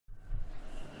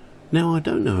Now I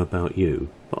don't know about you,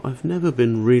 but I've never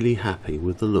been really happy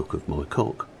with the look of my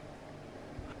cock.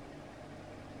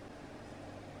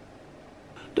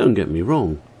 Don't get me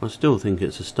wrong, I still think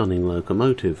it's a stunning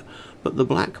locomotive, but the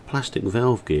black plastic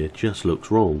valve gear just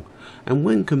looks wrong, and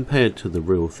when compared to the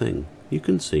real thing, you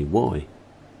can see why.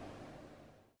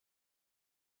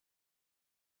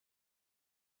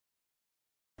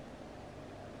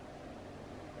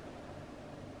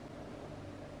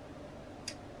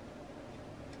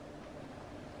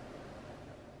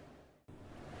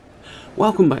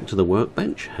 Welcome back to the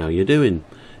workbench, how you doing?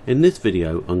 In this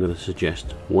video I'm going to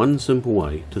suggest one simple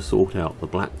way to sort out the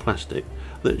black plastic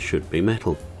that should be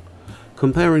metal.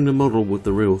 Comparing the model with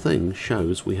the real thing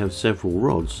shows we have several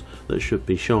rods that should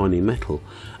be shiny metal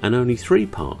and only 3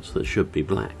 parts that should be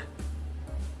black.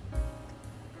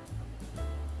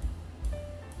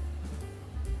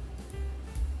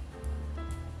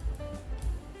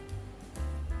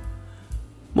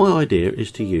 My idea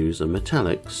is to use a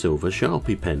metallic silver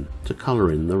Sharpie pen to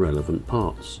colour in the relevant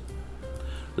parts.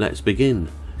 Let's begin.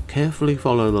 Carefully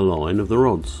follow the line of the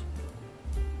rods.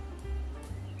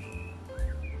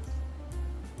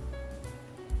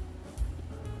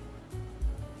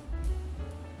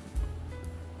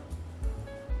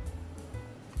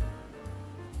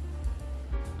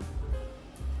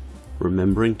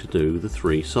 Remembering to do the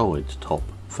 3 sides, top,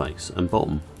 face and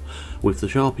bottom, with the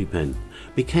Sharpie pen.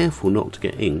 Be careful not to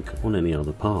get ink on any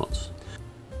other parts.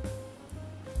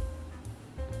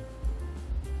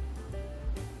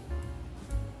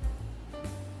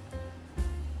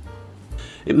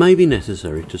 It may be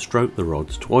necessary to stroke the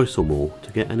rods twice or more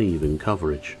to get an even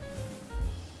coverage.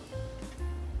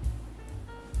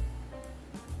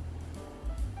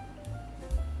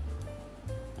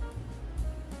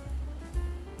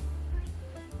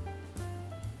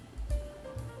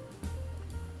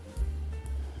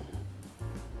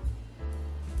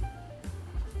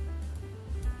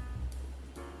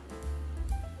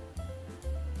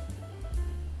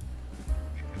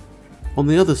 On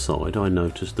the other side I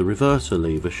noticed the reverser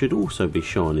lever should also be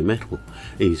shiny metal,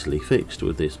 easily fixed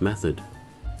with this method.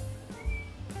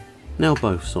 Now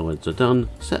both sides are done,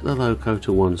 set the loco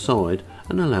to one side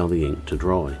and allow the ink to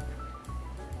dry.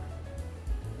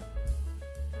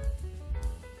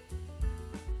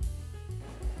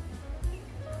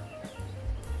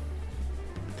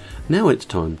 Now it's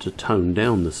time to tone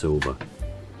down the silver.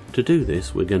 To do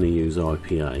this we're going to use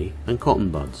IPA and cotton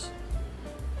buds.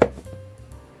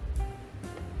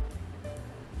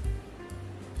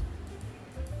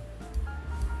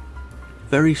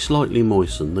 Very slightly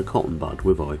moisten the cotton bud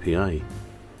with IPA.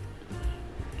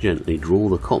 Gently draw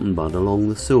the cotton bud along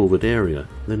the silvered area,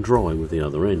 then dry with the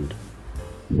other end.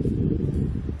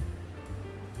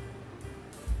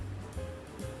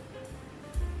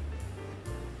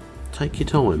 Take your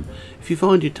time. If you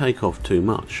find you take off too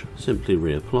much, simply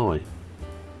reapply.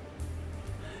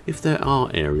 If there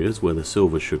are areas where the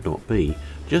silver should not be,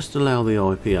 just allow the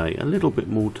IPA a little bit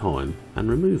more time and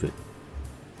remove it.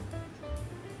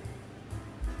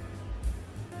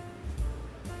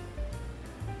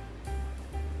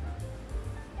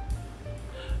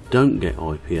 Don't get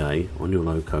IPA on your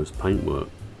loco's paintwork.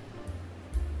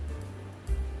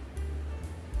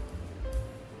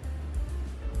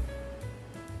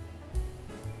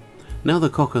 Now the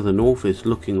Cock of the North is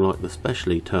looking like the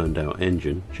specially turned out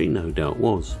engine she no doubt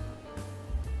was.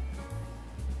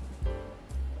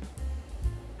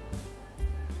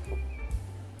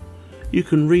 You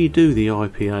can redo the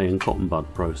IPA and cotton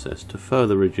bud process to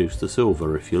further reduce the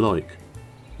silver if you like.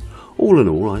 All in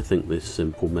all, I think this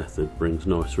simple method brings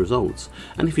nice results,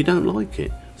 and if you don't like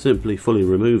it, simply fully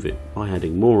remove it by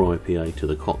adding more IPA to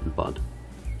the cotton bud.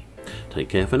 Take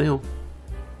care for now.